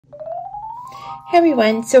Hey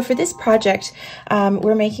everyone, so for this project,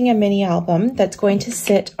 we're making a mini album that's going to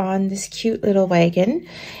sit on this cute little wagon.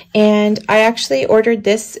 And I actually ordered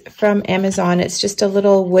this from Amazon. It's just a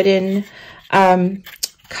little wooden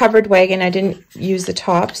covered wagon. I didn't use the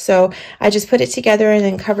top, so I just put it together and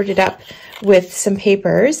then covered it up with some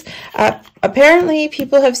papers. Apparently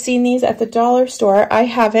people have seen these at the dollar store. I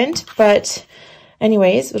haven't, but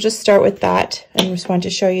anyways, we'll just start with that and just want to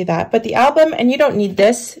show you that. But the album, and you don't need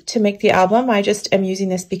this to make the album. I just am using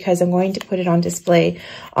this because I'm going to put it on display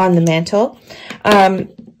on the mantle.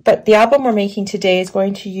 But the album we're making today is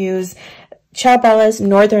going to use Ciao Bella's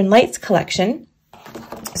Northern Lights collection.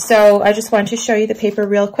 So I just want to show you the paper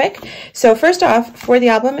real quick. So first off, for the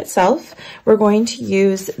album itself, we're going to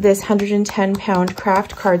use this 110-pound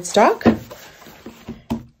craft cardstock.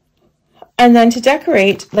 And then to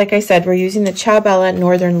decorate, like I said, we're using the Ciao Bella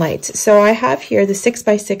Northern Lights. So I have here the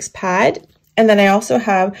 6x6 pad, and then I also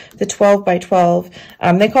have the 12x12.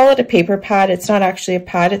 They call it a paper pad. It's not actually a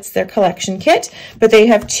pad, it's their collection kit, but they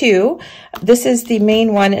have two. This is the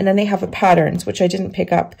main one, and then they have a patterns, which I didn't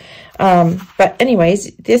pick up. But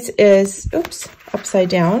anyways, this is, oops, upside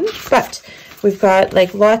down, but we've got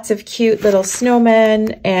like lots of cute little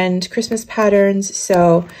snowmen and Christmas patterns.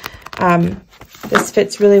 So, this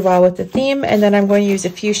fits really well with the theme. And then I'm going to use a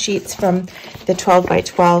few sheets from the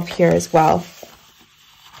 12x12 here as well,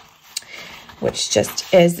 which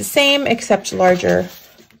just is the same except larger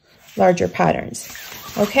patterns.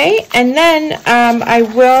 Okay, and then I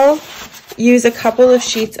will use a couple of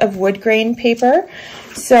sheets of wood grain paper.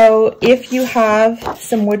 So if you have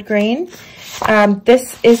some wood grain,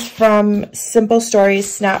 this is from Simple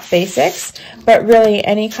Stories Snap Basics, but really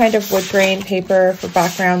any kind of wood grain paper for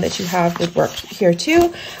background that you have would work here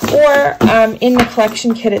too. Or in the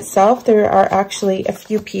collection kit itself, there are actually a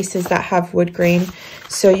few pieces that have wood grain,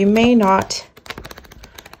 so you may not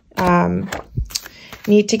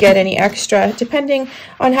need to get any extra. Depending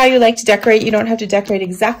on how you like to decorate, you don't have to decorate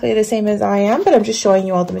exactly the same as I am, but I'm just showing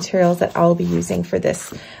you all the materials that I'll be using for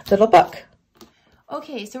this little book.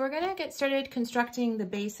 Okay, so we're gonna get started constructing the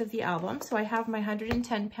base of the album. So I have my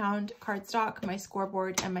 110-pound cardstock, my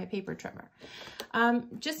scoreboard, and my paper trimmer.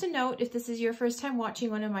 Just a note, if this is your first time watching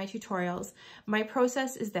one of my tutorials, my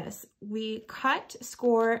process is this. We cut,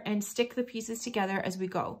 score, and stick the pieces together as we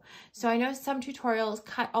go. So I know some tutorials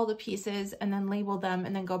cut all the pieces and then label them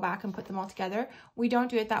and then go back and put them all together. We don't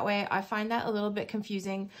do it that way. I find that a little bit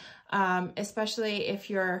confusing, especially if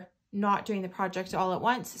you're not doing the project all at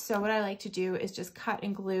once. So what I like to do is just cut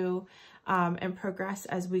and glue and progress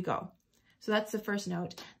as we go. So that's the first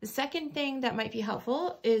note. The second thing that might be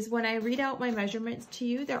helpful is when I read out my measurements to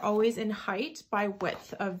you, they're always in height by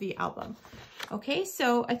width of the album. Okay,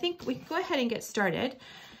 so I think we can go ahead and get started.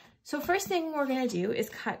 So first thing we're gonna do is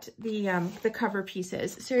cut the cover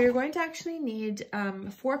pieces. So you're going to actually need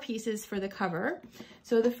 4 pieces for the cover.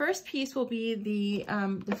 So the first piece will be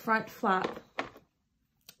the front flap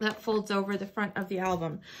that folds over the front of the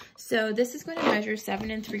album. So this is going to measure 7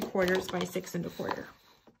 3/4 by 6 1/4.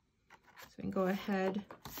 So we can go ahead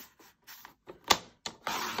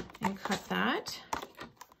and cut that.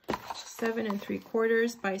 7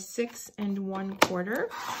 3/4 by 6 1/4.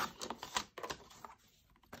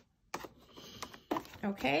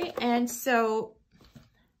 Okay, and so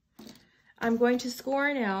I'm going to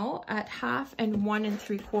score now at 1/2 and 1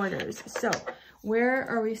 3/4. So where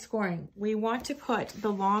are we scoring? We want to put the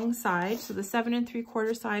long side, so the 7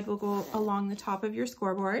 3/4 side will go along the top of your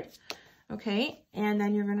scoreboard, okay? And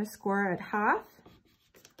then you're gonna score at 1/2,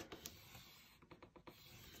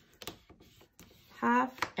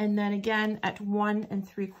 and then again at 1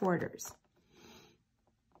 3/4.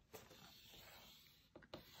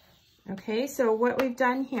 Okay, so what we've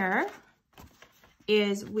done here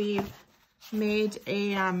is we've made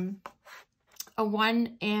a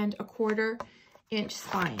 1 1/4 inch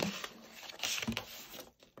spine.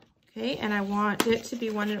 Okay, and I want it to be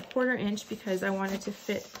 1 1/4 inch because I want it to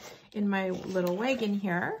fit in my little wagon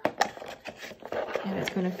here, and it's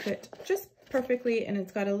going to fit just perfectly, and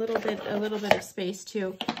it's got a little bit of space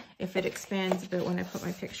too if it expands a bit when I put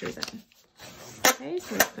my pictures in. Okay,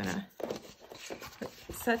 so it's gonna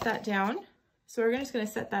set that down. So we're just going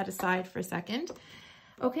to set that aside for a second.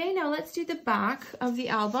 Okay, now let's do the back of the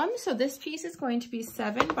album. So this piece is going to be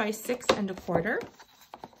 7 by 6 1/4.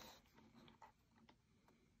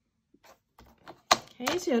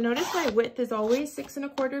 Okay, so you'll notice my width is always 6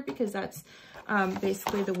 1/4 because that's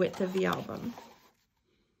basically the width of the album.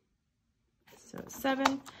 So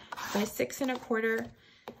 7 by 6 1/4.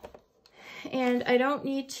 And I don't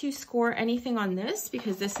need to score anything on this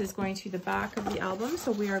because this is going to the back of the album.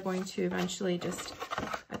 So we are going to eventually just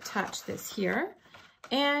attach this here.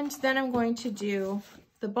 And then I'm going to do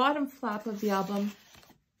the bottom flap of the album,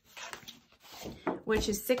 which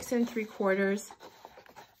is 6 3/4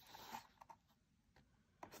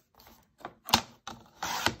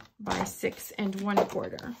 by 6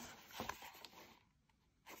 1/4.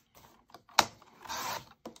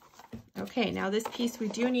 Okay, now this piece we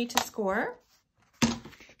do need to score.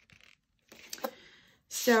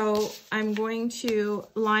 So I'm going to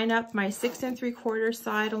line up my 6 3/4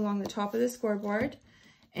 side along the top of the scoreboard,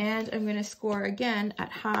 and I'm going to score again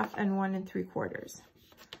at 1/2 and 1 3/4.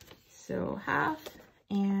 So 1/2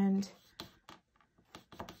 and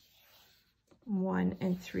 1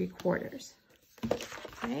 3/4.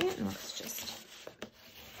 Okay, and let's just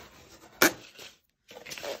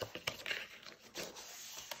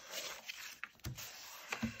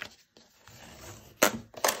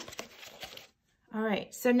all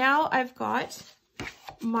right, so now I've got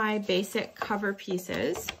my basic cover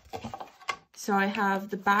pieces. So I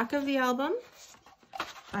have the back of the album,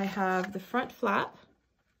 I have the front flap,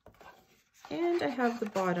 and I have the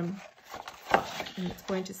bottom flap, and it's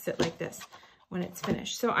going to sit like this when it's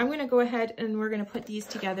finished. So I'm going to go ahead and we're going to put these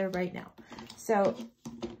together right now. So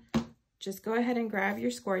just go ahead and grab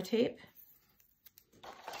your score tape,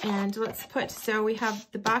 and let's put, so we have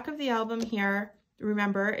the back of the album here.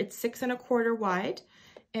 Remember, it's 6 1/4 wide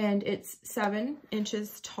and it's 7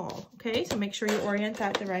 inches tall. Okay, so make sure you orient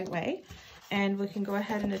that the right way. And we can go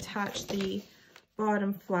ahead and attach the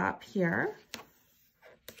bottom flap here.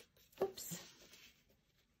 Oops.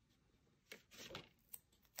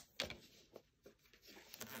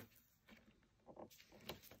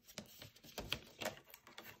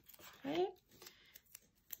 Okay.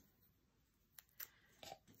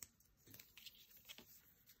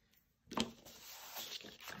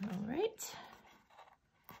 All right.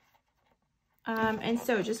 And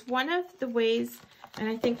so just one of the ways, and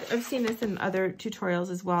I think I've seen this in other tutorials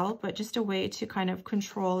as well, but just a way to kind of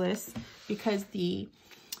control this, because the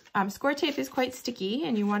score tape is quite sticky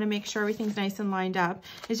and you want to make sure everything's nice and lined up,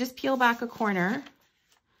 is just peel back a corner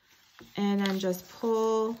and then just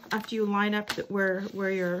pull, after you line up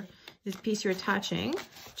where you're, this piece you're attaching,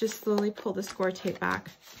 just slowly pull the score tape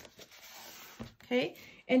back. Okay,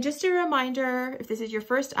 and just a reminder, if this is your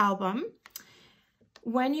first album,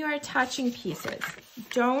 when you're attaching pieces,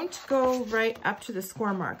 don't go right up to the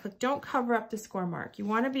score mark. Like, don't cover up the score mark. You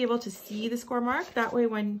want to be able to see the score mark. That way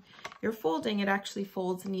when you're folding, it actually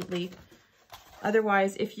folds neatly.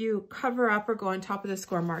 Otherwise, if you cover up or go on top of the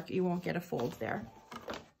score mark, you won't get a fold there.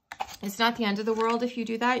 It's not the end of the world if you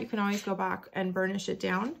do that. You can always go back and burnish it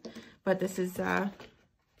down, but this is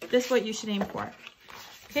what you should aim for.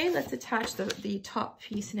 Okay, let's attach the top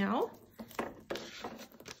piece now.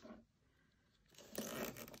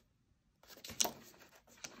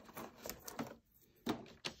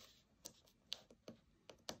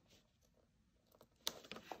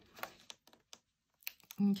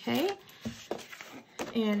 Okay,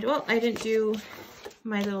 and well, I didn't do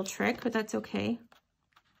my little trick, but that's okay.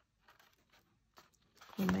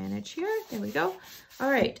 We'll manage here. There we go.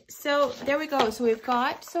 All right, so there we go. So we've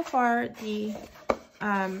got so far the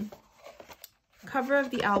cover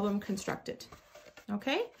of the album constructed.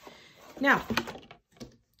 Okay, now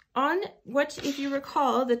on what, if you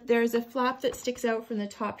recall that there's a flap that sticks out from the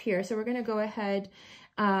top here, so we're going to go ahead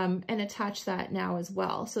and attach that now as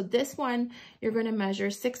well. So this one, you're going to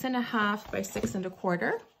measure 6 1/2 by 6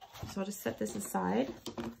 1/4. So I'll just set this aside.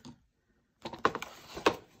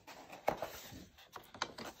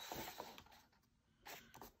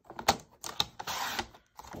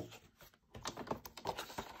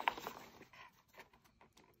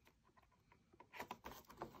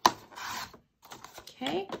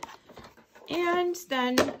 Okay, and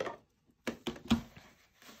then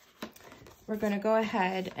we're going to go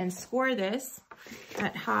ahead and score this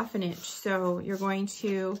at 1/2 inch. So you're going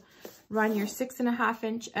to run your 6 1/2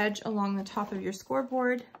 inch edge along the top of your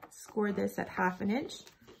scoreboard, score this at 1/2 inch,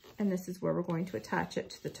 and this is where we're going to attach it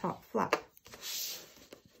to the top flap.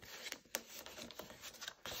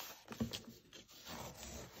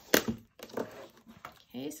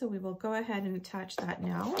 Okay, so we will go ahead and attach that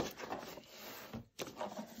now.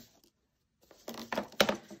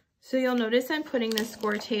 So you'll notice I'm putting the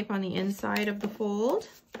score tape on the inside of the fold.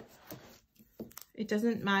 It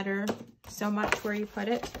doesn't matter so much where you put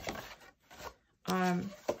it,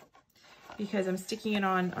 because I'm sticking it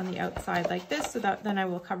on the outside like this, so that then I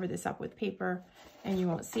will cover this up with paper and you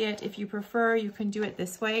won't see it. If you prefer, you can do it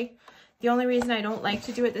this way. The only reason I don't like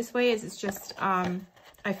to do it this way is it's just,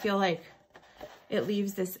 I feel like it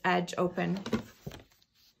leaves this edge open.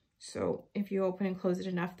 So if you open and close it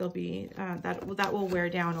enough, there'll be, that will wear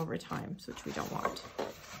down over time, which we don't want.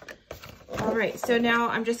 All right, so now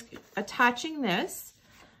I'm just attaching this.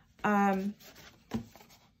 I'm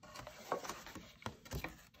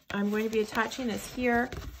going to be attaching this here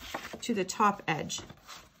to the top edge.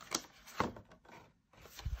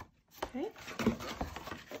 Okay.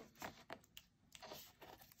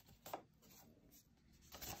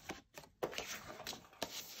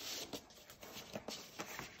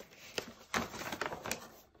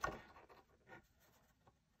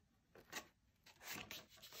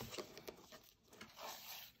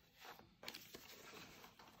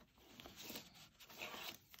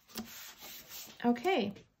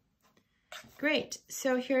 Okay, great.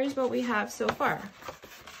 So here's what we have so far.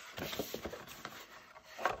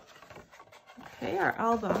 Okay, our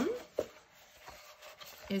album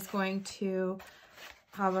is going to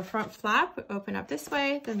have a front flap open up this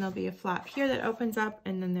way, then there'll be a flap here that opens up,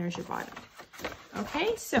 and then there's your bottom.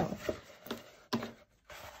 Okay, so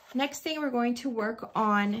next thing we're going to work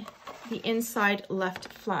on the inside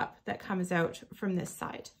left flap that comes out from this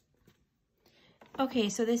side. Okay,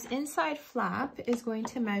 so this inside flap is going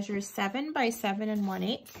to measure 7 by 7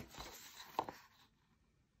 1/8.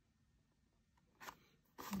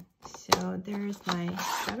 So there's my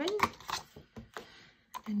 7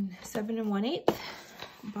 and 7 1/8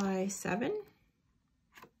 by 7.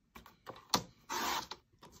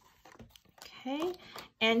 Okay,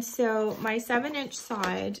 and so my 7-inch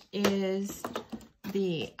side is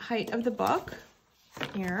the height of the book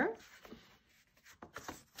here.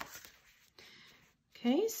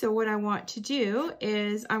 Okay, so what I want to do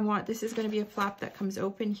is this is going to be a flap that comes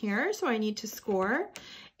open here, so I need to score.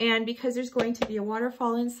 And because there's going to be a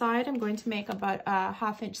waterfall inside, I'm going to make about a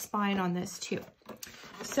 1/2 inch spine on this too.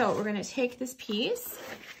 So we're going to take this piece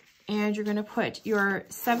and you're going to put your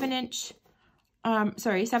 7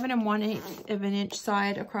 1/8 of an inch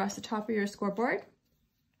side across the top of your scoreboard.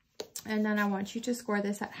 And then I want you to score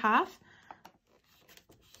this at 1/2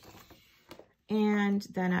 and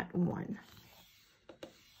then at 1.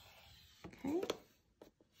 Okay.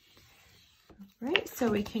 All right, so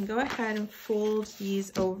we can go ahead and fold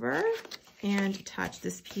these over and attach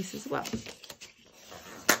this piece as well.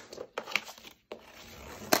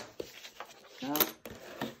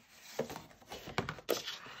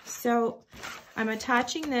 So I'm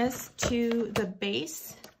attaching this to the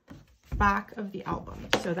base back of the album.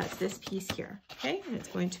 So that's this piece here, okay? And it's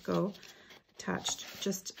going to go attached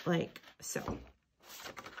just like so.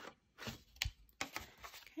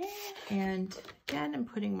 And again, I'm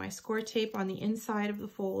putting my score tape on the inside of the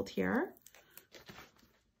fold here.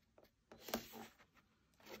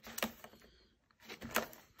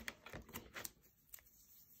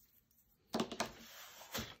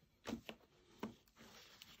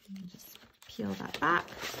 Just peel that back.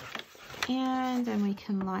 And then we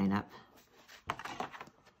can line up our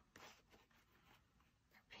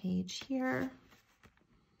page here.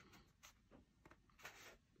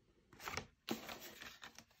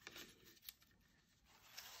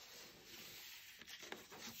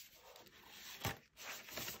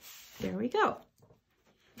 There we go.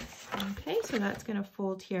 Okay, so that's going to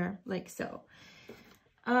fold here like so.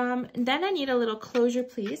 Then I need a little closure,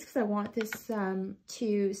 please, because I want this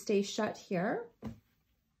to stay shut here.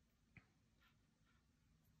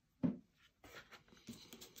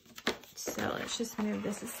 So let's just move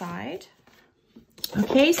this aside.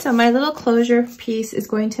 Okay, so my little closure piece is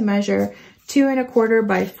going to measure 2 1/4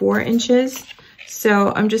 by 4 inches.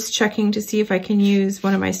 So I'm just checking to see if I can use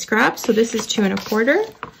one of my scraps. So this is 2 1/4.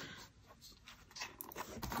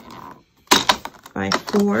 By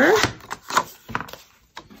 4.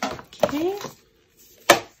 Okay,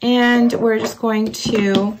 and we're just going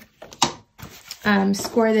to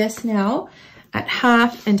score this now at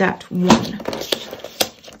 1/2 and at 1.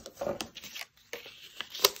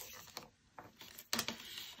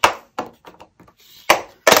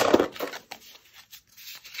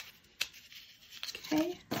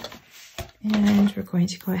 Okay, and we're going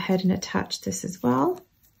to go ahead and attach this as well.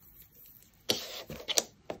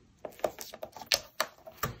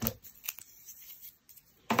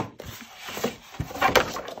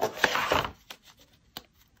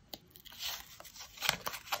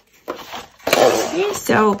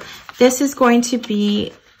 So this is going to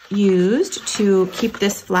be used to keep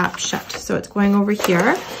this flap shut. So it's going over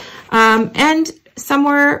here and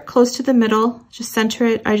somewhere close to the middle, just center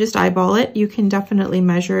it. I just eyeball it. You can definitely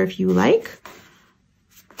measure if you like.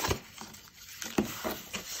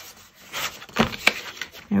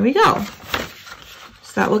 There we go.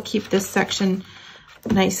 So that will keep this section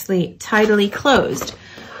nicely, tidily closed.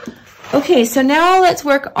 Okay, so now let's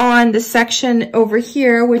work on the section over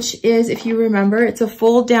here, which is, if you remember, it's a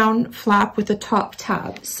fold down flap with a top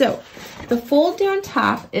tab. So the fold down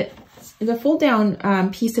tab, the fold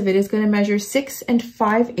down piece of it is going to measure 6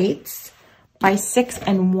 5/8 by 6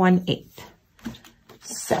 1/8.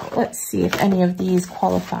 So let's see if any of these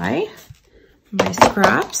qualify. My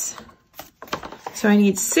scraps. So I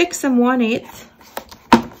need 6 1/8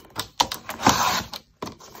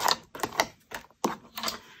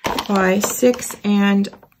 by 6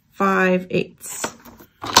 5/8.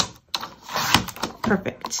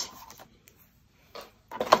 Perfect.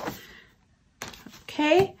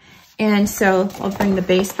 Okay, and so I'll bring the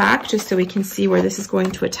base back just so we can see where this is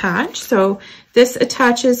going to attach. So this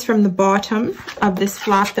attaches from the bottom of this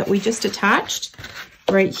flap that we just attached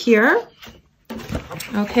right here.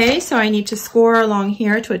 Okay, so I need to score along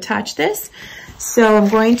here to attach this. So I'm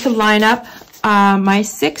going to line up my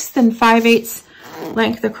 6 5/8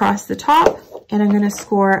 length across the top, and I'm going to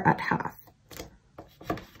score at half.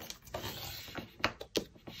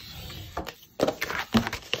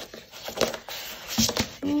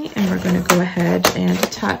 Okay, and we're going to go ahead and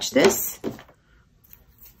attach this.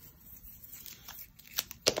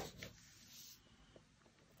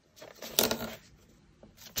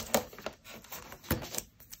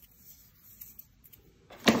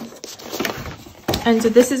 And so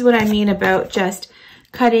this is what I mean about just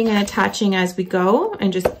cutting and attaching as we go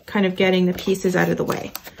and just kind of getting the pieces out of the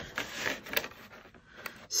way.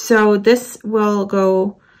 So this will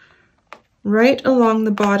go right along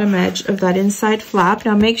the bottom edge of that inside flap.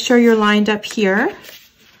 Now make sure you're lined up here.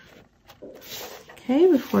 Okay,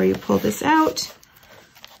 before you pull this out.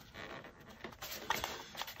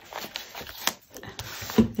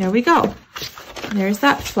 There we go. There's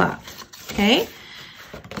that flap. Okay.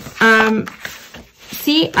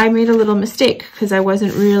 See, I made a little mistake because I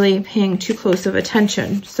wasn't really paying too close of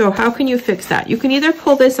attention. So how can you fix that? You can either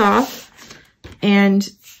pull this off and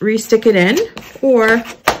re-stick it in, or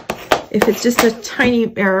if it's just a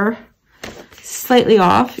tiny error, slightly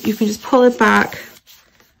off, you can just pull it back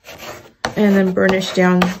and then burnish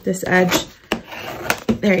down this edge.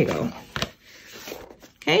 There you go.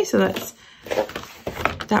 Okay, so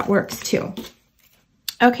that works too.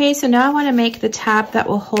 Okay, so now I want to make the tab that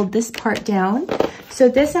will hold this part down. So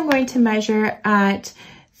this I'm going to measure at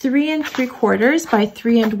 3 3/4 by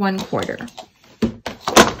 3 1/4.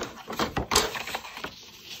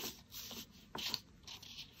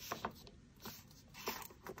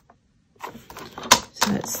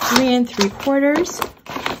 So that's 3 3/4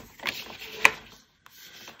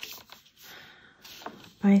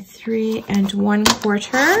 by 3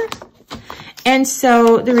 1/4. And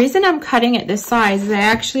so the reason I'm cutting it this size is I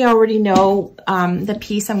actually already know the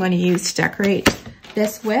piece I'm going to use to decorate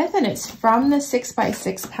this with, and it's from the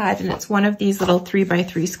 6x6 pad, and it's one of these little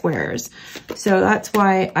 3x3 squares. So that's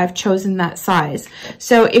why I've chosen that size.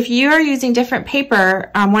 So if you are using different paper,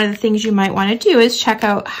 one of the things you might want to do is check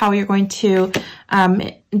out how you're going to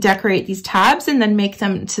decorate these tabs and then make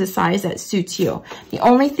them to the size that suits you. The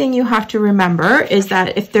only thing you have to remember is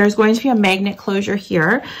that if there's going to be a magnet closure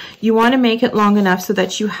here, you want to make it long enough so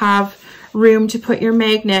that you have room to put your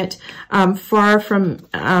magnet far from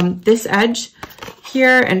this edge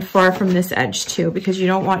here and far from this edge too, because you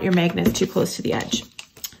don't want your magnets too close to the edge.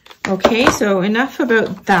 Okay, so enough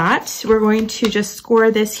about that. We're going to just score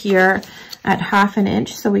this here at 1/2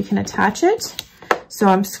 inch so we can attach it. So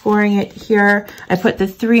I'm scoring it here. I put the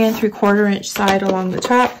 3 3/4 inch side along the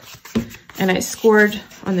top, and I scored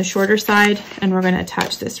on the shorter side, and we're going to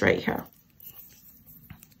attach this right here.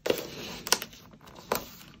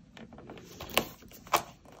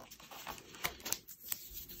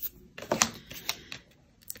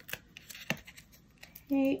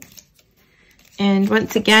 Okay. And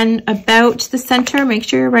once again, about the center, make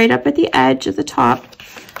sure you're right up at the edge of the top.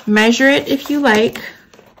 Measure it if you like.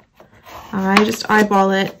 I just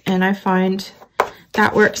eyeball it, and I find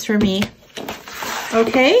that works for me.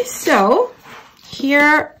 Okay, so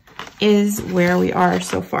here is where we are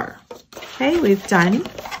so far. Okay, we've done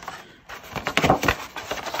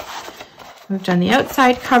the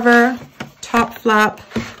outside cover, top flap,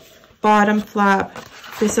 bottom flap.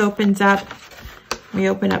 This opens up. We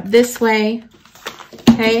open up this way.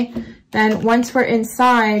 Okay, then once we're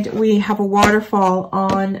inside, we have a waterfall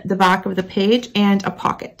on the back of the page and a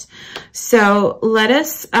pocket. So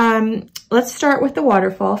let's start with the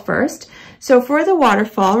waterfall first. So for the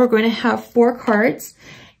waterfall, we're going to have 4 cards,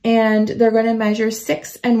 and they're going to measure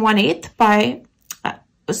 6 1/8 by,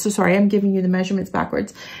 so sorry, I'm giving you the measurements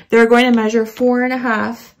backwards. They're going to measure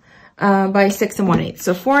 4.5 by 6 1/8.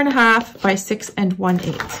 So 4.5 by 6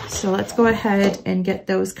 1/8. So let's go ahead and get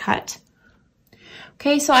those cut.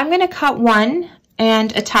 Okay, so I'm going to cut one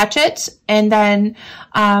and attach it, and then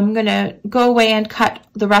I'm gonna go away and cut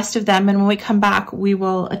the rest of them, and when we come back we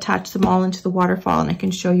will attach them all into the waterfall, and I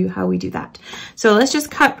can show you how we do that. So let's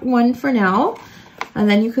just cut one for now, and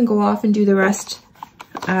then you can go off and do the rest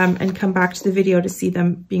and come back to the video to see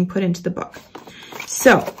them being put into the book.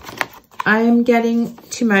 So I am getting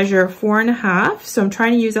to measure 4.5, so I'm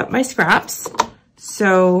trying to use up my scraps.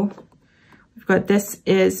 So we've got, this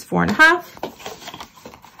is 4.5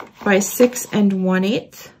 by 6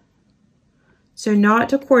 1/8. So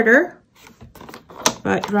not a quarter,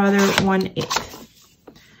 but rather 1/8.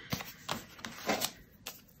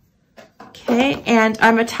 Okay, and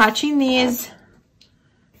I'm attaching these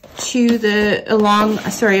to the,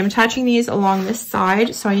 I'm attaching these along this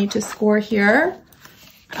side. So I need to score here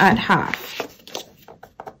at half.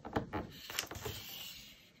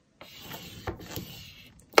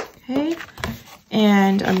 Okay,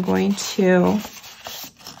 and I'm going to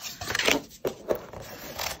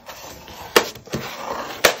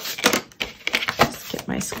just get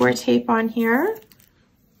my score tape on here.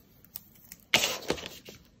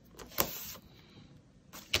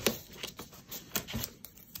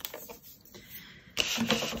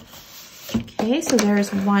 Okay, so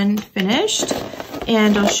there's one finished,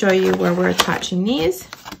 and I'll show you where we're attaching these.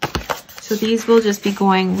 So these will just be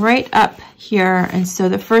going right up here, and so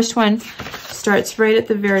the first one starts right at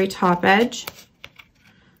the very top edge.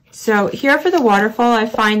 So here for the waterfall, I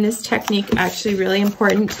find this technique actually really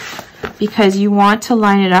important because you want to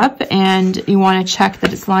line it up, and you want to check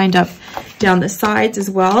that it's lined up down the sides as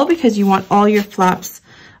well, because you want all your flaps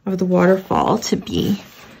of the waterfall to be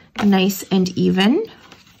nice and even.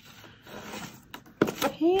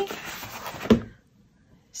 Okay,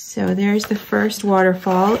 so there's the first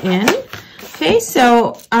waterfall in. Okay,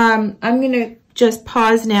 so I'm gonna just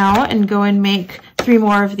pause now and go and make 3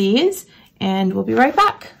 more of these, and we'll be right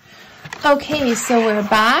back. Okay, so we're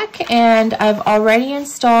back, and I've already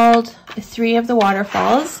installed 3 of the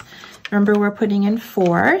waterfalls. Remember, we're putting in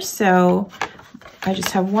 4, so I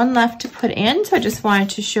just have 1 left to put in. So I just wanted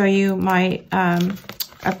to show you my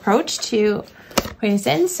approach to putting this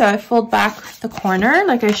in. So I fold back the corner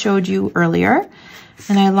like I showed you earlier,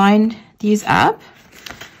 and I line these up.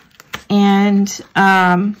 And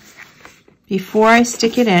before I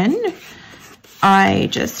stick it in, I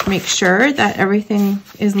just make sure that everything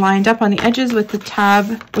is lined up on the edges with the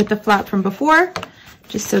tab, with the flap from before,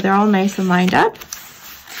 just so they're all nice and lined up.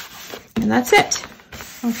 And that's it.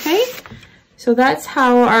 Okay, so that's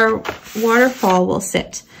how our waterfall will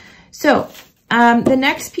sit. So the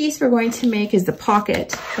next piece we're going to make is the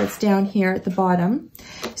pocket that's down here at the bottom.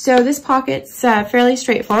 So this pocket's fairly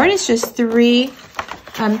straightforward. It's just 3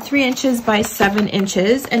 inches by 7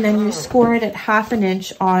 inches, and then you score it at 1/2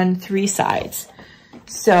 inch on 3 sides.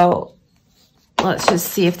 So let's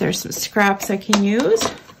just see if there's some scraps I can use.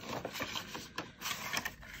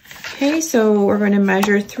 Okay, so we're going to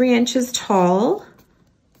measure 3 inches tall.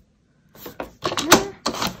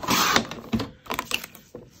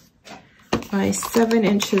 By 7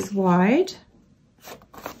 inches wide.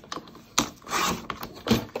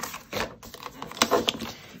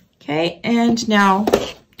 Okay, and now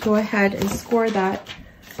go ahead and score that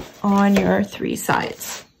on your 3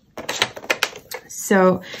 sides.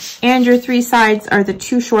 So, and your 3 sides are the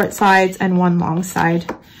 2 short sides and 1 long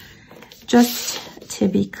side. Just to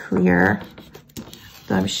be clear,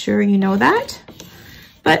 I'm sure you know that,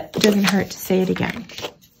 but it doesn't hurt to say it again.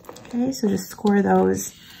 Okay, so just score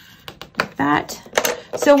those like that.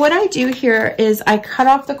 So what I do here is I cut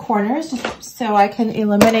off the corners so I can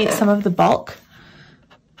eliminate some of the bulk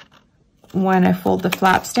when I fold the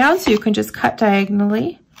flaps down. So you can just cut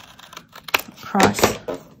diagonally across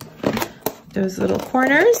those little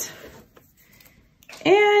corners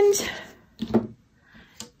and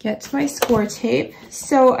get my score tape.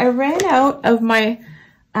 So I ran out of my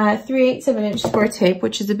 3/8 of an inch score tape,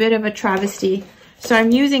 which is a bit of a travesty. So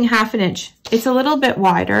I'm using 1/2 inch. It's a little bit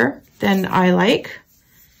wider than I like,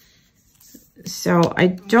 so I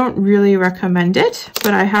don't really recommend it,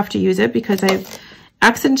 but I have to use it because I've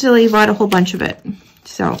accidentally bought a whole bunch of it.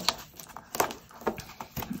 So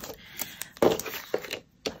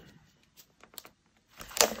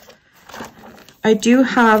I do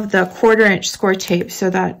have the 1/4 inch score tape so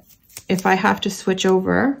that if I have to switch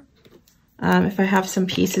over, if I have some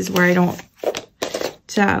pieces where I don't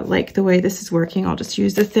like the way this is working, I'll just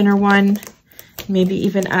use the thinner one, maybe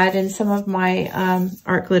even add in some of my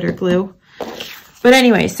art glitter glue. But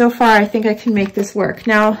anyway, so far I think I can make this work.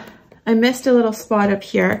 Now, I missed a little spot up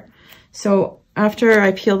here. So after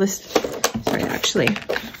I peel this, sorry, actually,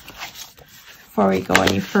 before we go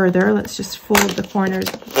any further, let's just fold the corners.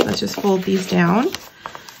 Let's just fold these down.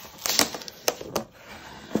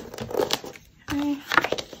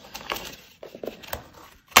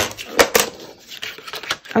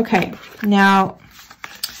 Okay, now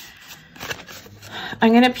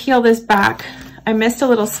I'm going to peel this back. I missed a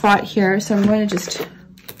little spot here, so I'm going to just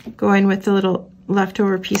go in with the little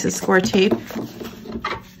leftover piece of score tape.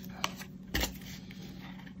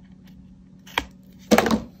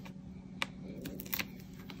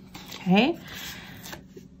 Okay,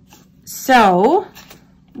 so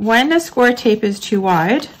when the score tape is too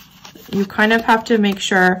wide, you kind of have to make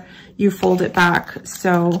sure you fold it back.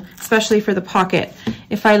 So especially for the pocket,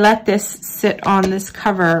 if I let this sit on this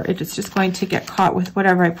cover, it's just going to get caught with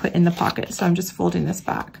whatever I put in the pocket. So I'm just folding this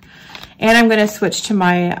back. And I'm going to switch to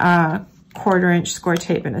my 1/4 inch score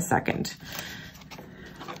tape in a second.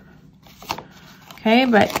 Okay,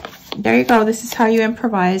 but there you go. This is how you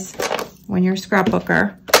improvise when you're a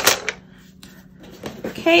scrapbooker.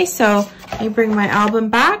 Okay, so I bring my album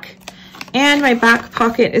back, and my back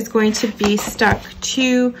pocket is going to be stuck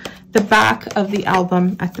to the back of the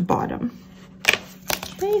album at the bottom.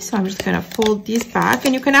 Okay, so I'm just going to fold these back,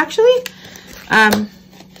 and you can actually and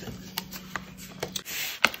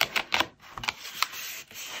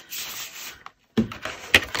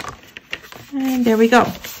there we go.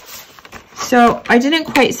 So I didn't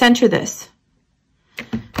quite center this,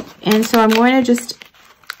 and so I'm going to just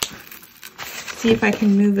see if I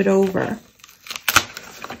can move it over.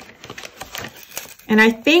 And I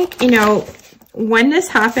think, you know, when this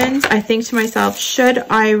happens, I think to myself, should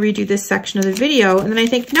I redo this section of the video? And then I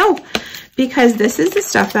think, no, because this is the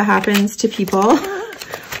stuff that happens to people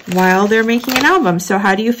while they're making an album. So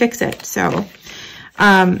how do you fix it? So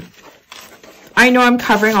I know I'm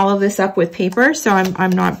covering all of this up with paper, so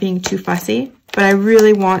I'm not being too fussy, but I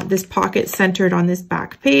really want this pocket centered on this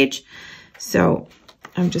back page. So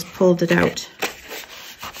I'm just pulled it out.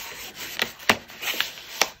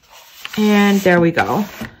 And there we go.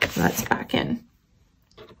 That's back in.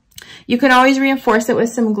 You can always reinforce it with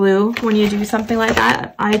some glue when you do something like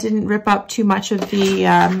that. I didn't rip up too much of the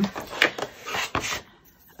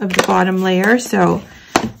bottom layer, so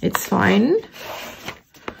it's fine.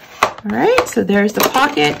 All right, so there's the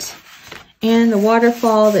pocket and the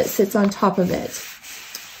waterfall that sits on top of it.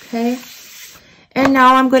 Okay, and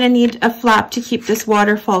now I'm going to need a flap to keep this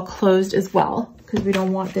waterfall closed as well, because we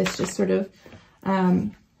don't want this just sort of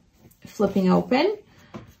flipping open.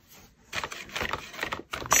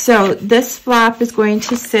 So this flap is going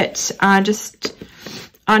to sit just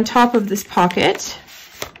on top of this pocket.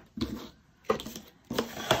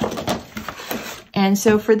 And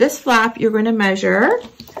so for this flap, you're going to measure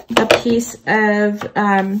a piece of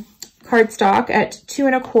cardstock at 2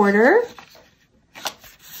 1/4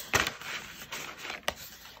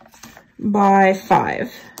 by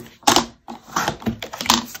 5.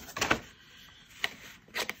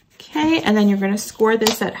 Okay, and then you're going to score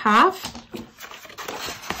this at half.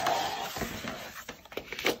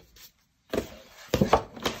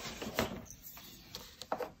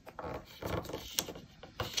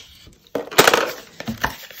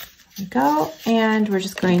 Go, and we're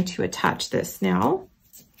just going to attach this now.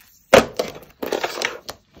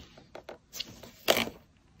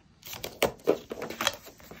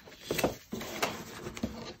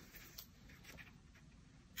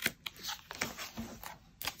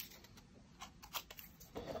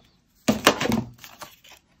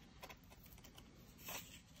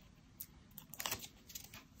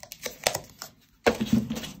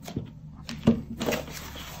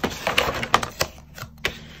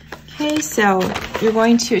 Okay, so you're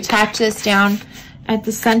going to attach this down at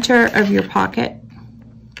the center of your pocket,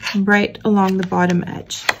 right along the bottom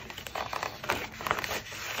edge.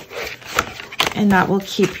 And that will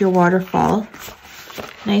keep your waterfall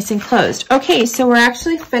nice and closed. Okay, so we're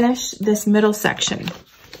actually finished this middle section.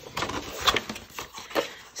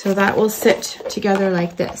 So that will sit together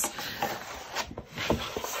like this.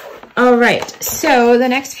 All right, so the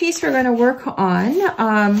next piece we're going to work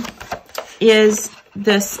on is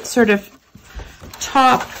this sort of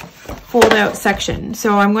top fold out section.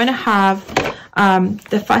 So I'm going to have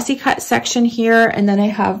the fussy cut section here, and then I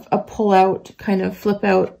have a pull out kind of flip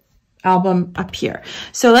out album up here.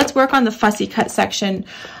 So let's work on the fussy cut section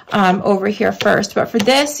over here first. But for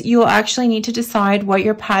this, you will actually need to decide what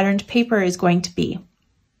your patterned paper is going to be,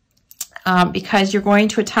 because you're going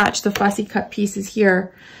to attach the fussy cut pieces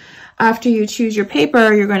here. After you choose your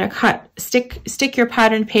paper, you're going to stick your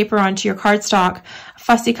patterned paper onto your cardstock,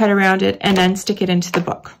 fussy cut around it, and then stick it into the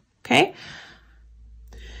book, okay?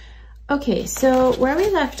 Okay, so where we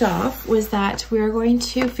left off was that we were going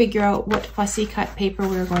to figure out what fussy cut paper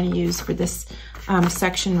we were going to use for this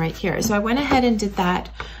section right here. So I went ahead and did that.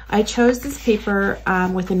 I chose this paper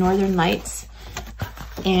with the Northern Lights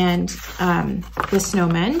and the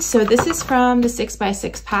snowmen. So this is from the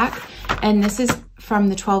 6x6 pack, and this is from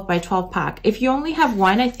the 12 by 12 pack. If you only have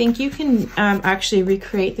one, I think you can actually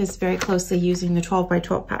recreate this very closely using the 12 by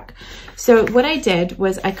 12 pack. So what I did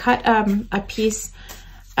was I cut a piece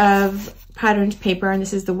of patterned paper, and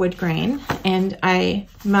this is the wood grain, and I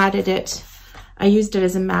matted it. I used it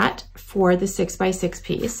as a mat for the 6 by 6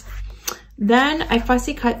 piece. Then I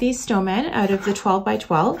fussy cut these snowmen out of the 12 by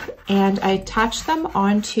 12, and I attached them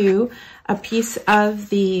onto a piece of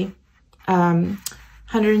the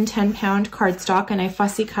 110 pound cardstock, and I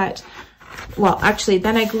fussy cut, well, actually,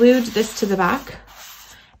 then I glued this to the back,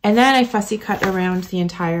 and then I fussy cut around the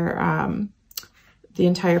entire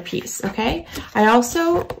piece, okay? I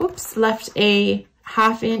also, left a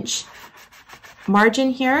 1/2 inch margin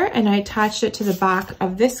here, and I attached it to the back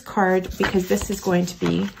of this card because this is going to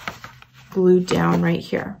be glued down right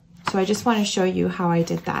here. So I just want to show you how I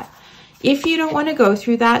did that. If you don't want to go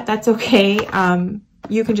through that, that's okay.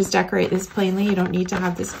 You can just decorate this plainly. You don't need to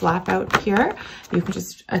have this flap out here. You can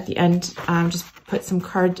just, at the end, just put some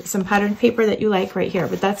patterned paper that you like right here.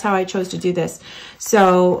 But that's how I chose to do this.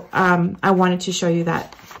 So I wanted to show you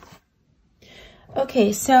that.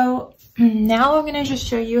 Okay, so now I'm going to just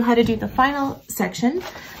show you how to do the final section,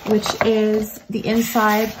 which is the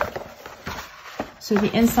inside. So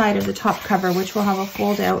the inside of the top cover, which will have a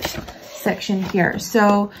fold out section here.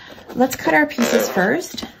 So let's cut our pieces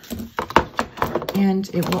first, and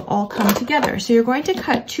it will all come together. So you're going to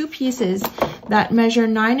cut 2 pieces that measure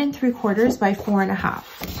 9 3/4 by 4 1/2.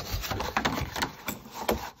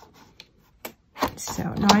 So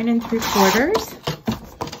 9 3/4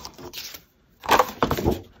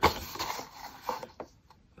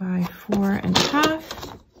 by 4 1/2.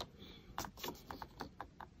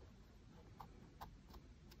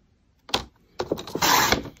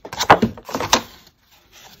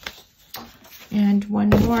 And one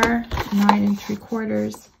more, 9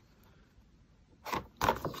 3/4.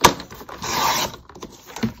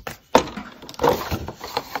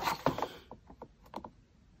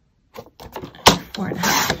 4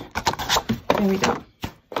 1/2. There we go.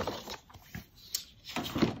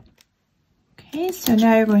 Okay, so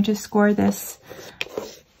now you're going to score this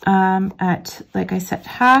at, like I said,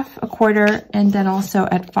 1/2, 1/4, and then also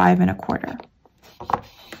at 5 1/4.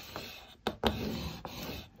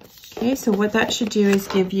 Okay, so what that should do is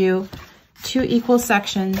give you 2 equal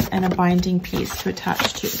sections and a binding piece to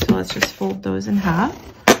attach to. So let's just fold those in half.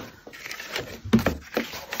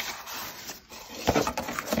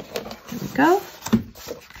 There we go.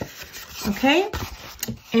 Okay,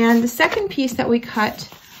 and the second piece that we cut,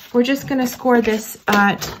 we're just going to score this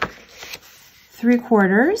at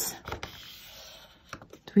 3/4.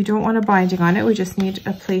 We don't want a binding on it. We just need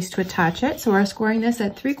a place to attach it. So we're scoring this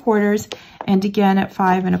at 3/4 and again at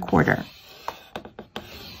 5 1/4.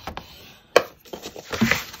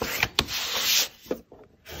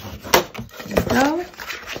 There we go.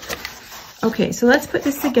 Okay, so let's put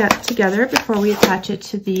this together before we attach it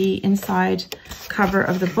to the inside cover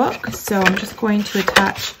of the book. So I'm just going to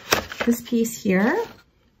attach this piece here.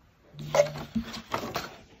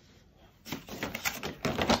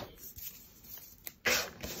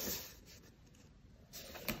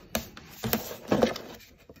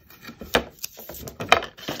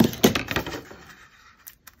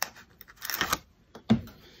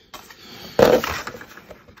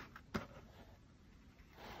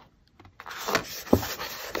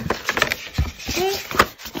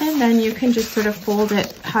 And then you can just sort of fold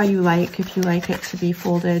it how you like. If you like it to be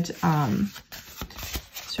folded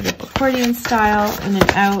sort of accordion style, in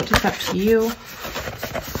and out, it's up to you.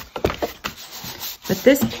 But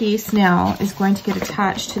this piece now is going to get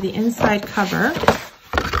attached to the inside cover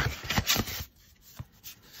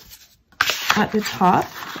at the top,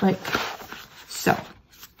 like so.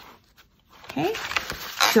 Okay,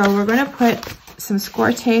 so we're going to put some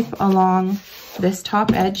score tape along this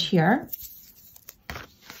top edge here.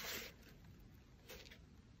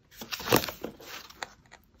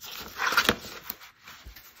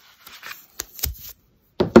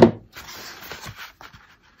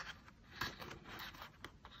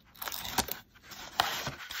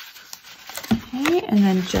 And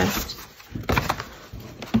then just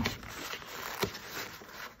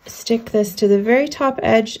stick this to the very top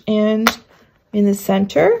edge and in the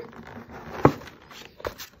center.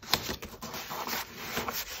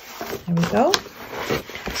 There we go.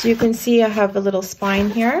 So you can see I have a little spine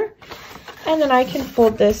here, and then I can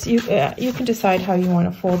fold this. You can decide how you want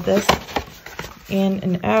to fold this, in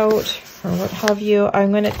and out or what have you.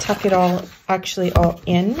 I'm going to tuck it all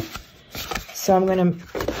in. So I'm going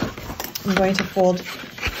to fold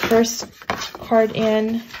first card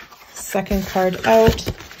in, second card out,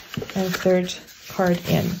 and third card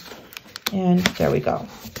in. And there we go.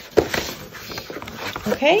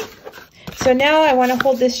 Okay, so now I want to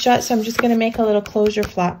hold this shut, so I'm just going to make a little closure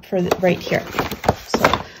flap for right here. So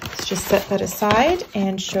let's just set that aside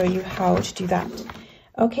and show you how to do that.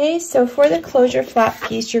 Okay, so for the closure flap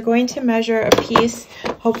piece, you're going to measure a piece,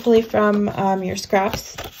 hopefully from your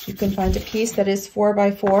scraps. You can find a piece that is 4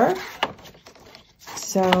 by 4.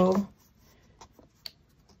 So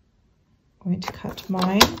I'm going to cut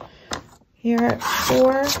mine here at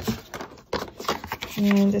 4.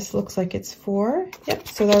 And this looks like it's 4. Yep,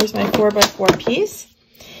 so there's my 4 by 4 piece.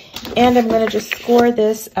 And I'm going to just score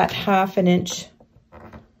this at 1/2 inch.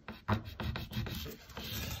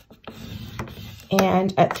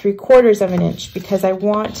 And at 3/4 inch, because I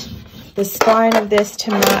want the spine of this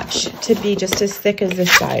to match, to be just as thick as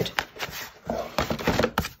this side.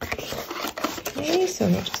 Okay, so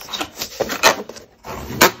we'll just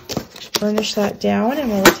burnish that down and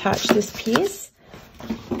we'll attach this piece.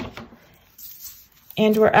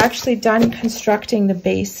 And we're actually done constructing the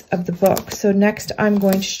base of the book. So next I'm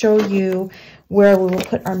going to show you where we will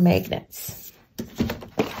put our magnets.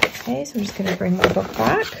 Okay, so I'm just going to bring my book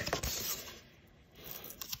back.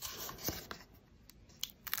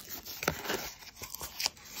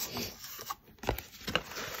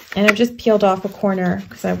 And I've just peeled off a corner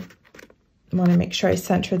because I want to make sure I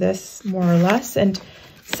center this more or less, and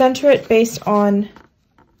center it based on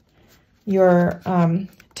your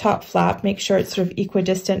top flap. Make sure it's sort of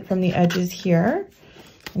equidistant from the edges here.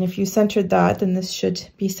 And if you centered that, then this should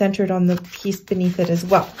be centered on the piece beneath it as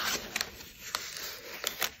well.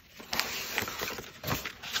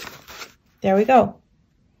 There we go.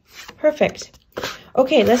 Perfect.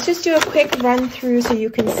 Okay, let's just do a quick run through so you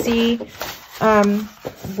can see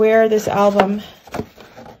where this album,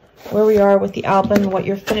 where we are with the album and what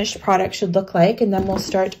your finished product should look like, and then we'll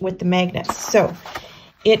start with the magnets. So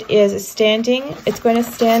it is it's going to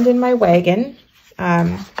stand in my wagon.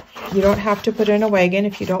 You don't have to put it in a wagon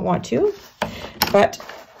if you don't want to, but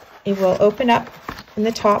it will open up in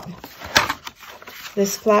the top.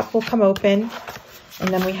 This flap will come open, and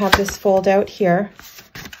then we have this fold out here.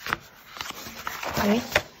 Okay.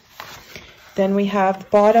 Then we have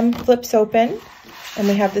bottom flips open, and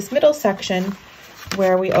we have this middle section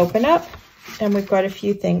where we open up, and we've got a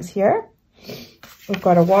few things here. We've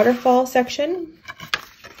got a waterfall section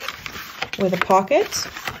with a pocket,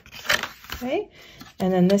 okay,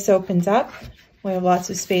 and then this opens up. We have lots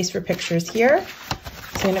of space for pictures here.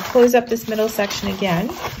 So I'm going to close up this middle section again,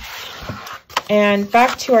 and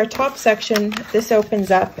back to our top section. This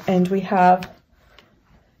opens up, and we have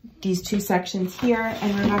these two sections here.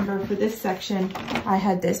 And remember, for this section, I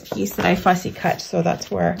had this piece that I fussy cut, so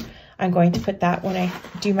that's where I'm going to put that when I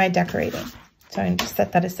do my decorating. So I'm going to just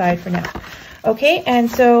set that aside for now. Okay,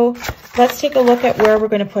 and so let's take a look at where we're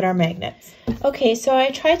going to put our magnets. Okay, so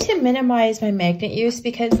I tried to minimize my magnet use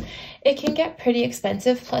because it can get pretty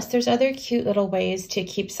expensive. Plus, there's other cute little ways to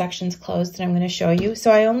keep sections closed that I'm going to show you.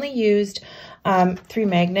 So I only used 3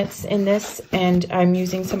 magnets in this, and I'm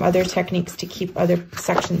using some other techniques to keep other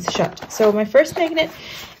sections shut. So my first magnet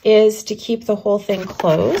is to keep the whole thing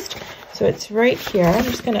closed. So it's right here. I'm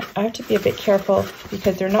just gonna, I have to be a bit careful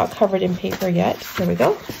because they're not covered in paper yet. Here we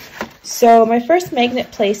go. So my first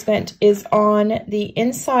magnet placement is on the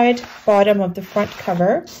inside bottom of the front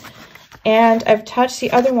cover, and I've attached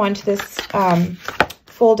the other one to this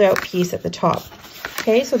fold out piece at the top.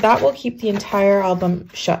 Okay, so that will keep the entire album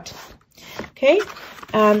shut. Okay,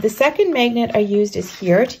 the second magnet I used is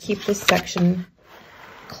here to keep this section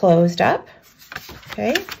closed up.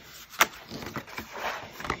 Okay,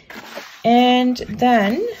 and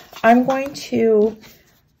then I'm going to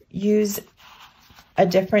use a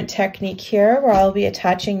different technique here where I'll be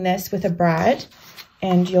attaching this with a brad,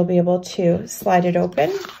 and you'll be able to slide it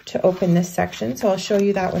open to open this section. So I'll show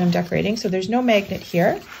you that when I'm decorating. So there's no magnet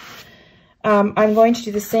here. I'm going to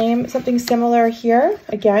do the same, something similar here,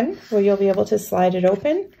 again, where you'll be able to slide it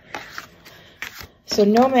open. So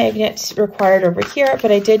no magnet required over here,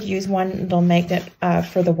 but I did use one little magnet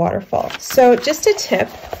for the waterfall. So just a tip,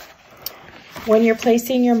 when you're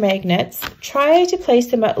placing your magnets, try to place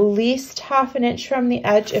them at least 1/2 inch from the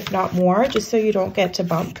edge, if not more, just so you don't get to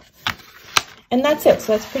bump. And that's it.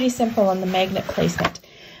 So that's pretty simple on the magnet placement.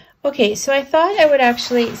 Okay, so I thought I would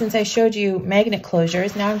actually, since I showed you magnet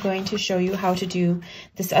closures, now I'm going to show you how to do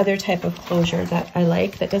this other type of closure that I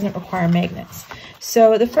like that doesn't require magnets.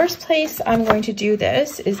 So the first place I'm going to do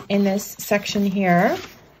this is in this section here,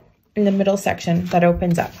 in the middle section that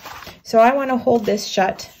opens up. So I want to hold this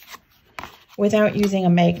shut without using a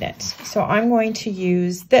magnet. So I'm going to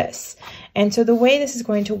use this. And so the way this is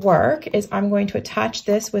going to work is I'm going to attach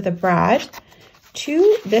this with a brad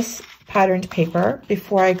to this patterned paper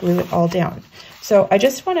before I glue it all down. So I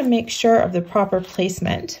just want to make sure of the proper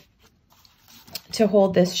placement to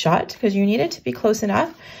hold this shut, because you need it to be close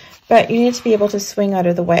enough, but you need to be able to swing out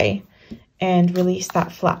of the way and release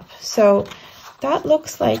that flap. So that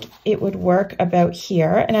looks like it would work about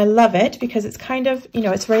here. And I love it because it's kind of, you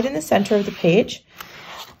know, it's right in the center of the page.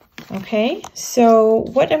 Okay, so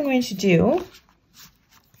what I'm going to do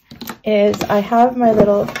is I have my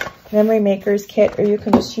little memory makers kit, or you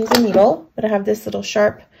can just use a needle, but I have this little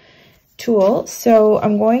sharp tool. So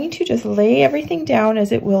I'm going to just lay everything down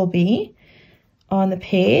as it will be on the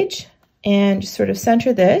page and sort of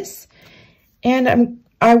center this. And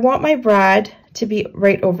I want my brad to be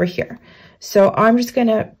right over here. So I'm just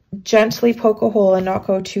gonna gently poke a hole and not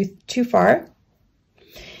go too far.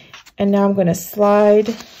 And now I'm gonna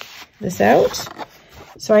slide this out.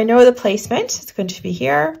 So I know the placement, it's going to be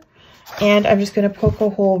here. And I'm just gonna poke a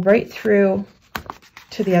hole right through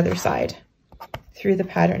to the other side, through the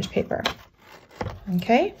patterned paper,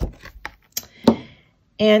 okay?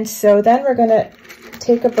 And so then we're gonna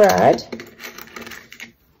take a brad.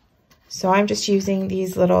 So I'm just using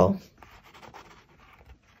these little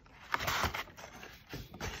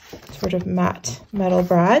sort of matte metal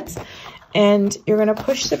brads, and you're gonna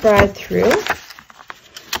push the brad through,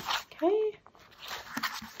 okay?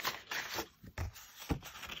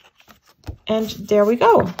 And there we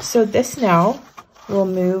go. So this now will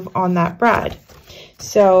move on that brad.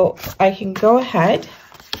 So I can go ahead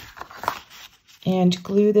and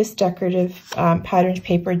glue this decorative patterned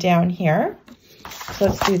paper down here. So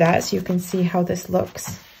let's do that so you can see how this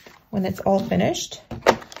looks when it's all finished.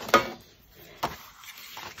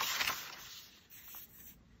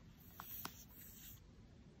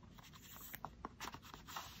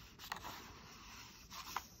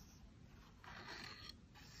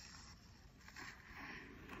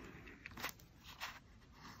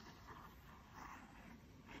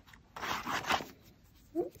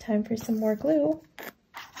 Time for some more glue.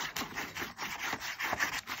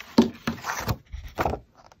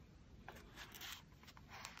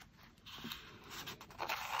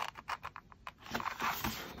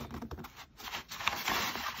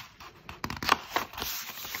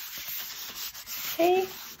 Okay,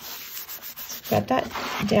 got that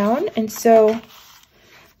down, and so I'm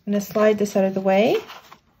going to slide this out of the way,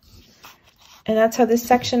 and that's how this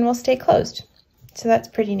section will stay closed. So that's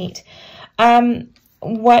pretty neat.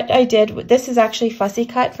 What I did, this is actually fussy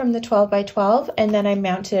cut from the 12 by 12, and then I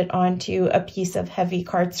mounted it onto a piece of heavy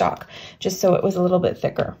cardstock, just so it was a little bit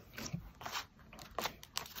thicker.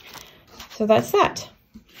 So that's that.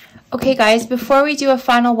 Okay guys, before we do a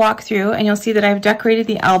final walkthrough, and you'll see that I've decorated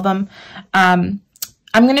the album, I'm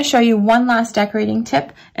going to show you one last decorating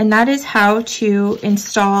tip, and that is how to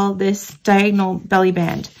install this diagonal belly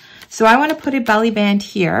band. So I want to put a belly band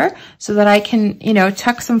here so that I can, you know,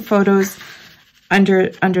 tuck some photos under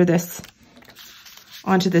this,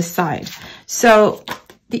 onto this side. So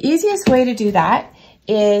the easiest way to do that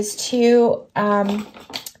is to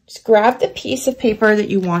just grab the piece of paper that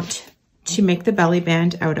you want to make the belly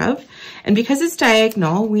band out of. And because it's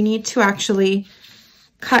diagonal, we need to actually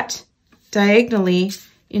cut diagonally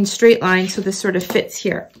in straight lines so this sort of fits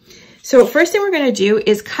here. So first thing we're going to do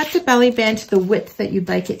is cut the belly band to the width that you'd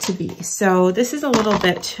like it to be. So this is a little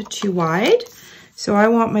bit too wide. So I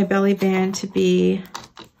want my belly band to be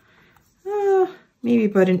maybe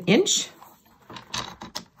about an inch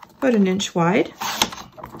wide.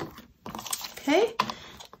 Okay.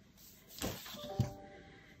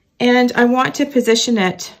 And I want to position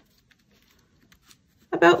it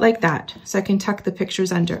about like that so I can tuck the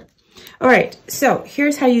pictures under. All right, so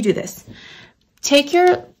here's how you do this. Take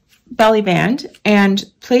your belly band and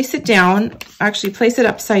place it down, actually place it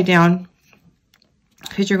upside down,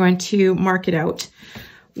 because you're going to mark it out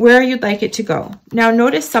where you'd like it to go. Now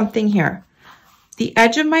notice something here. The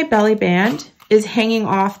edge of my belly band is hanging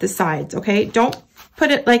off the sides, okay? Don't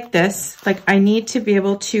put it like this. Like I need to be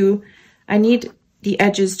able to, I need the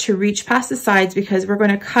edges to reach past the sides because we're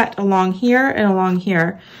going to cut along here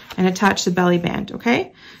and attach the belly band,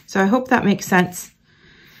 okay? So I hope that makes sense.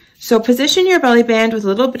 So position your belly band with a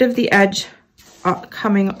little bit of the edge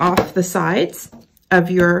coming off the sides of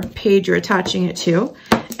your page you're attaching it to,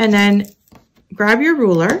 and then grab your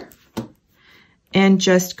ruler and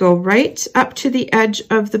just go right up to the edge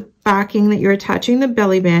of the backing that you're attaching the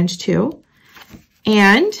belly band to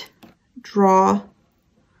and draw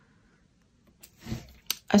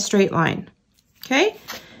a straight line, okay?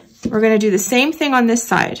 We're going to do the same thing on this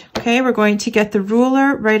side, okay? We're going to get the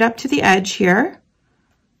ruler right up to the edge here,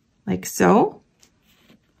 like so,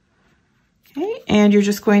 okay? And you're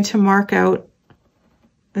just going to mark out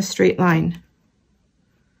a straight line.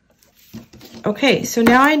 Okay, so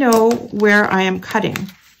now I know where I am cutting.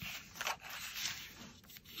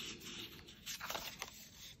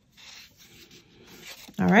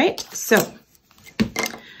 All right, so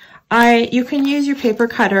you can use your paper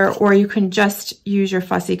cutter, or you can just use your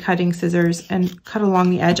fussy cutting scissors and cut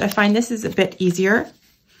along the edge. I find this is a bit easier.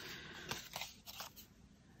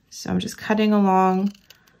 So I'm just cutting along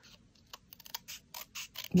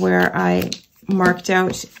where I marked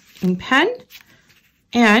out in pen,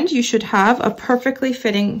 and you should have a perfectly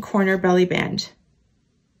fitting corner belly band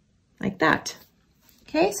like that.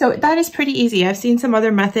 Okay, so that is pretty easy. I've seen some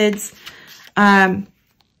other methods.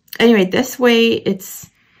 Anyway, this way it's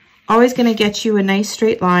always going to get you a nice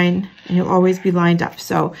straight line, and you'll always be lined up.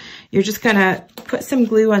 So you're just going to put some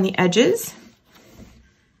glue on the edges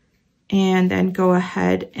and then go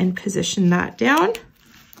ahead and position that down.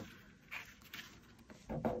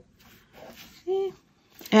 Okay.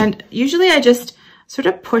 And usually I just sort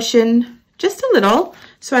of push in just a little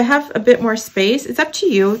so I have a bit more space. It's up to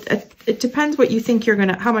you. It depends what you think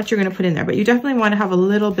how much you're gonna put in there, but you definitely wanna have a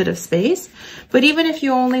little bit of space. But even if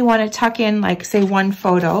you only wanna tuck in, like, say, one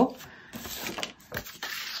photo,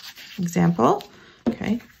 example,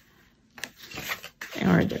 okay,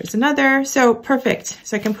 or there's another, so perfect.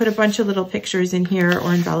 So I can put a bunch of little pictures in here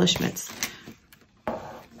or embellishments.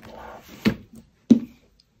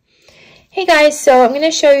 Hey guys, so I'm going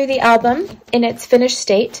to show you the album in its finished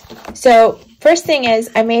state. So first thing is,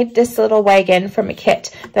 I made this little wagon from a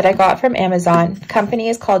kit that I got from Amazon. The company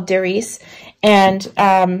is called Derice, and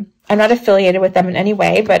I'm not affiliated with them in any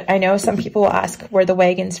way, but I know some people will ask where the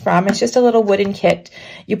wagon's from. It's just a little wooden kit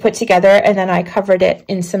you put together, and then I covered it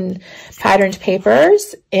in some patterned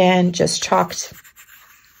papers and just chalking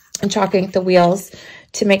the wheels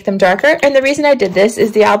to make them darker. And the reason I did this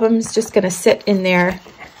is the album's just going to sit in there.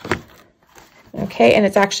 Okay, and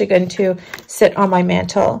it's actually going to sit on my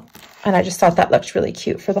mantle, and I just thought that looked really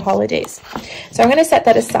cute for the holidays. So I'm going to set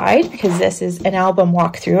that aside because this is an album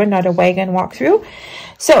walkthrough and not a wagon walkthrough.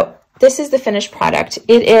 So this is the finished product.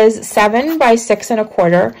 It is 7 by 6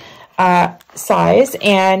 1/4 size,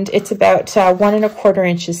 and it's about 1 1/4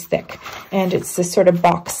 inches thick, and it's this sort of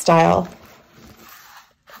box style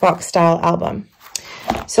album.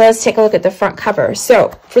 So let's take a look at the front cover.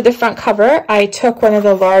 So for the front cover, I took one of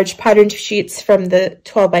the large patterned sheets from the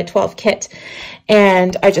 12 by 12 kit,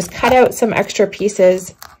 and I just cut out some extra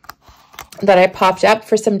pieces that I popped up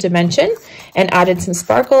for some dimension and added some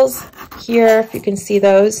sparkles here, if you can see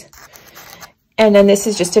those. And then this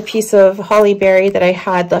is just a piece of holly berry that I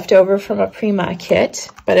had left over from a Prima kit,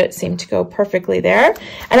 but it seemed to go perfectly there.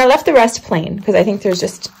 And I left the rest plain because I think there's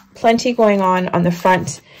just plenty going on the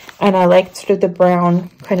front, and I like sort of the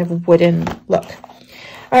brown kind of wooden look.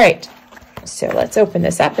 All right, so let's open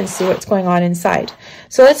this up and see what's going on inside.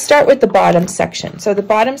 So let's start with the bottom section. So the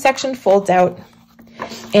bottom section folds out,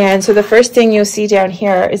 and so the first thing you'll see down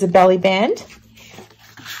here is a belly band.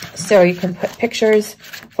 So you can put pictures,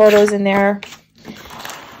 photos in there.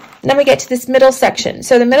 And then we get to this middle section.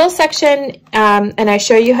 So the middle section, and I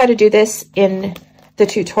show you how to do this in the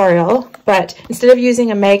tutorial, but instead of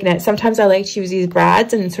using a magnet, sometimes I like to use these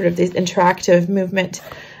brads and sort of this interactive movement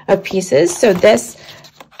of pieces. So this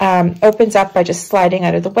opens up by just sliding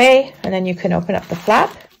out of the way, and then you can open up the flap.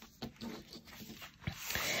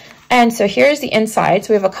 And so here's the inside.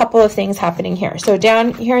 So we have a couple of things happening here. So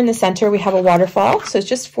down here in the center, we have a waterfall. So it's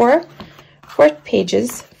just four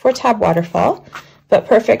pages, 4-tab waterfall, but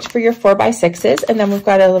perfect for your 4 by 6s. And then we've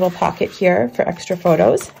got a little pocket here for extra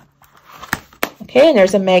photos. Okay, and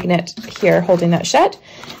there's a magnet here holding that shut.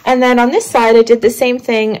 And then on this side, I did the same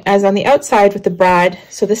thing as on the outside with the brad.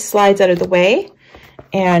 So this slides out of the way,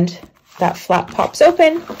 and that flap pops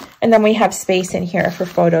open, and then we have space in here for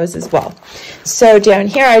photos as well. So down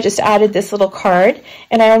here, I just added this little card,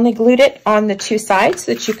 and I only glued it on the 2 sides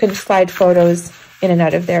so that you can slide photos in and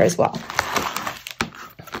out of there as well.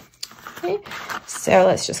 Okay, so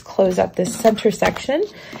let's just close up this center section,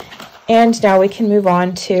 and now we can move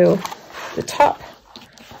on to the top.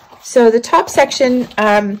 So the top section,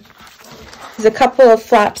 there's a couple of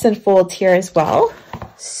flaps and folds here as well.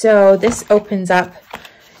 So this opens up,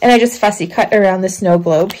 and I just fussy cut around the snow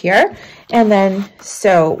globe here. And then,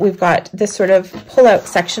 so we've got this sort of pull-out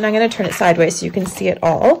section. I'm going to turn it sideways so you can see it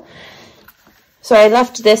all. So I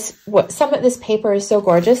left this, some of this paper is so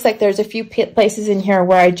gorgeous. Like there's a few places in here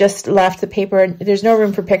where I just left the paper. There's no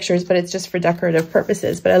room for pictures, but it's just for decorative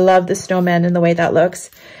purposes. But I love the snowman and the way that looks.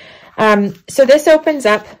 So this opens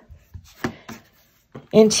up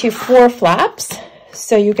into 4 flaps.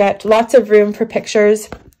 So you get lots of room for pictures.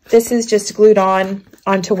 This is just glued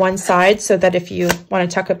onto one side so that if you want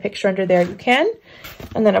to tuck a picture under there, you can.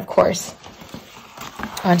 And then of course,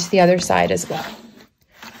 onto the other side as well.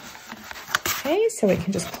 Okay, so we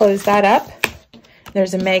can just close that up.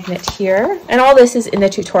 There's a magnet here, and all this is in the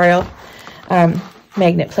tutorial,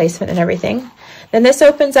 magnet placement and everything. Then this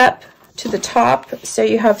opens up to the top, so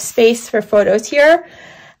you have space for photos here.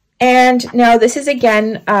 And now this is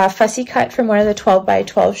again fussy cut from one of the 12 by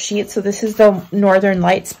 12 sheets. So this is the Northern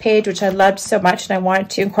Lights page, which I loved so much, and I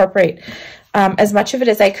wanted to incorporate as much of it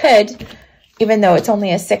as I could, even though it's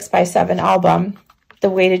only a 6 by 7 album. The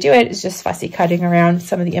way to do it is just fussy cutting around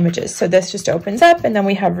some of the images. So this just opens up, and then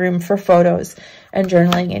we have room for photos and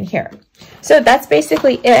journaling in here. So that's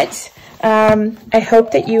basically it. I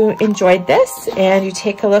hope that you enjoyed this and you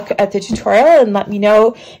take a look at the tutorial and let me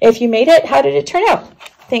know if you made it. How did it turn out?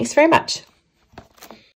 Thanks very much.